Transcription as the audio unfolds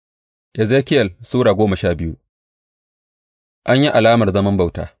Ezekiel Sura 12. An yi alamar zaman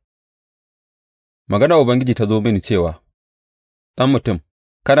bauta. Maganar Ubangiji ta zo mini cewa, Ɗan mutum,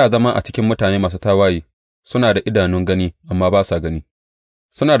 kana zama a cikin mutane masu tawaye, suna da idanun gani amma ba sa gani,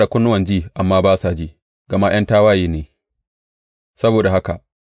 suna da kunnuwan ji amma ba sa ji, gama ’yan tawaye ne. Saboda haka,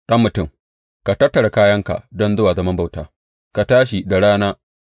 ɗan mutum, ka tattara kayanka don zuwa zaman bauta, ka tashi da rana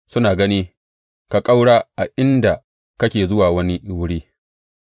suna gani, ka ƙaura a inda kake zuwa wani wuri.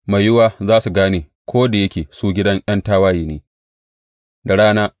 Mai yiwuwa za su gane ko da yake su gidan ’yan tawaye ne, da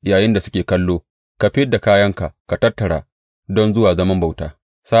rana yayinda suke kallo, ka fid da kayanka ka tattara don zuwa zaman bauta,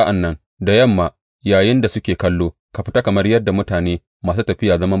 sa'an nan da yamma yayinda suke kallo, ka fita kamar yadda mutane masu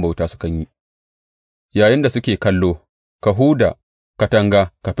tafiya zaman bauta sukan yi. Yayinda suke kallo, ka huda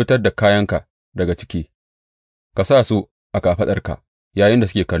katanga ka fitar da kayanka daga ciki, ka sa su a kafaɗarka yayinda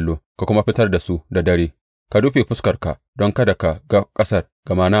suke kallo, ka kuma fitar da su da dare. Ka rufe fuskarka don kada ka ga ƙasar,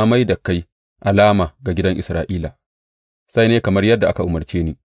 gama na mai da kai alama ga gidan Isra'ila. Sai ne kamar yadda aka umarce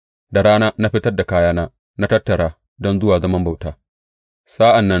ni, da rana na fitar da kayana na tattara don zuwa zaman bauta,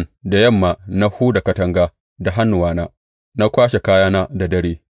 sa'an nan da yamma na huda katanga da hannuwana, na kwashe kayana da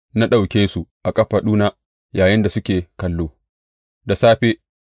dare, na ɗauke su a kafaɗuna yayinda suke kallo. Da safe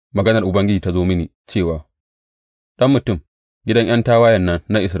maganar Ubangiji ta zo mini cewa, Ɗan mutum, gidan ’yan tawayen nan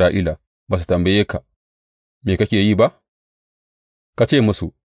na Isra'ila ba su tambaye ka, Me kake yi ba? Ka ce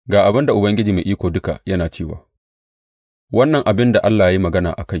musu, Ga abin da Ubangiji Mai Iko Duka yana cewa, Wannan abin da Allah ya yi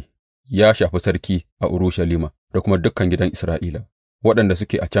magana a kai ya shafi sarki a Urushalima da kuma dukan gidan Isra'ila waɗanda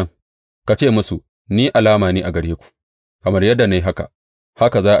suke a can. Ka ce musu, Ni alama ne a gare ku, kamar yadda na yi haka,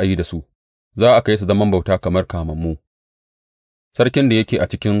 haka za a yi da su, za a kai su zaman bauta kamar kamammu. Sarkin da yake a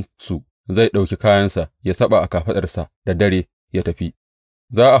cikinsu zai ɗauki kayansa ya saɓa a kafaɗarsa da dare ya tafi,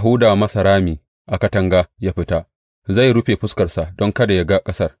 za a huda masa rami a katanga ya fita, zai rufe fuskarsa don kada ya ga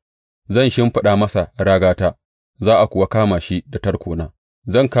ƙasar, zan shimfiɗa masa ragata, za a kuwa kama shi da tarkona,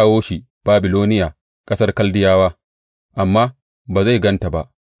 zan kawo shi Babiloniya, ƙasar Kaldiyawa, amma ba zai ganta ba,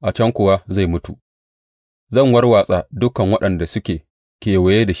 a can kuwa zai mutu. Zan warwatsa dukan waɗanda suke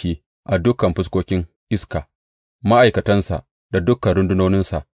kewaye da shi a dukan fuskokin iska, ma'aikatansa da dukan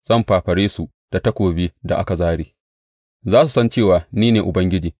rundunoninsa zan fafare su da takobi da aka zāre. Za su san cewa ni ne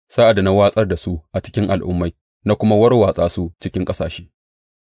Ubangiji sa'ad da na watsar da su a cikin al'ummai na kuma warwatsa su cikin ƙasashe,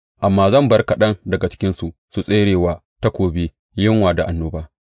 amma zan bar kaɗan daga cikinsu su tsere wa takobi, yunwa da annoba,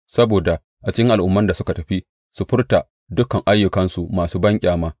 saboda a cikin al'umman da suka tafi su furta dukan ayyukansu masu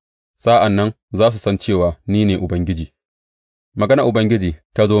banƙyama, sa'an nan za su san cewa ni ne Ubangiji. Maganar Ubangiji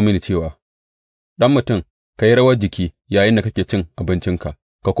ta zo mini cewa, Ɗan mutum, ka yi rawar jiki yayinda kake cin abincinka,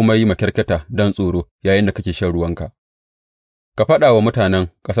 ka kuma yi makyarkyata don tsoro yayinda kake shan ruwanka. Ka faɗa wa mutanen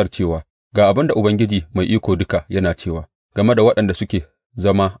ƙasar cewa, Ga abin da Ubangiji Mai Iko Duka yana cewa game da waɗanda suke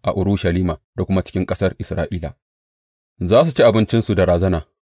zama a Urushalima da kuma cikin ƙasar Isra'ila, Za su ci abincinsu da razana,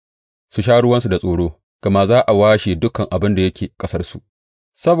 su sha ruwansu da tsoro, gama za a washe dukan abin da yake ƙasarsu,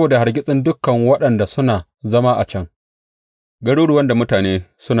 saboda hargitsin dukan waɗanda suna zama a can. Garuruwan da mutane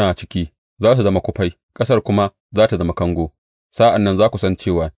suna ciki za su zama kufai, ƙasar kuma za tă zama kango, sa'an nan za ku san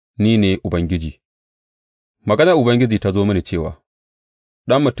cewa ni ne Ubangiji. Maganar Ubangiji ta zo mini cewa,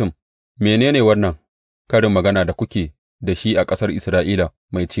 Ɗan mutum, mene ne wannan karin magana da kuke da shi a ƙasar Isra'ila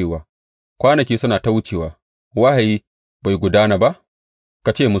mai cewa, Kwanaki suna ta wucewa, wahayi bai gudana ba?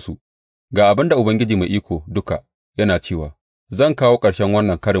 Ka ce musu, Ga abin da Ubangiji Mai Iko Duka yana cewa, Zan kawo ƙarshen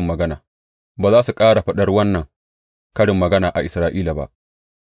wannan karin magana, ba za su ƙara faɗar wannan karin magana a Isra'ila ba.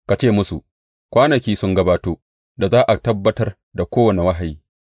 Ka ce musu, Kwanaki sun gabato da za a tabbatar da kowane wahayi,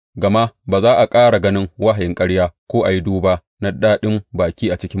 gama ba za a ƙara ganin wahayin ƙarya ko a yi duba na daɗin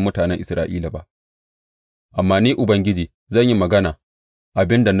baki a cikin mutanen Isra'ila ba, amma ni Ubangiji zan yi magana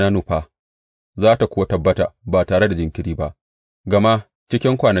abin da na nufa, za tă kuwa tabbata ba tare da jinkiri ba, gama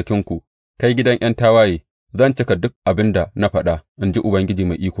cikin kwanakinku, kai gidan ’yan tawaye, zan cika duk abin da na faɗa, in ji Ubangiji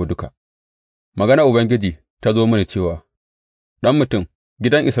Mai Iko Duka. Maganar Ubangiji ta zo mini cewa, Ɗan mutum,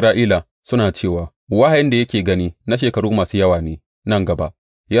 gidan Isra'ila suna cewa, Wahayin da yake gani na shekaru masu yawa ne nan gaba,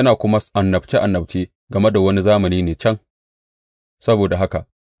 yana kuma annabce-annabce game da wani zamani ne can. Saboda haka,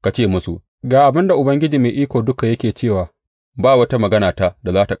 ka ce musu, Ga abin da Ubangiji Mai Iko Duka yake cewa, Ba wata maganata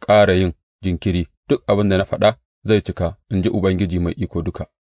da za tă ƙara yin jinkiri, duk abin da na faɗa zai cika, in ji Ubangiji Mai Iko Duka.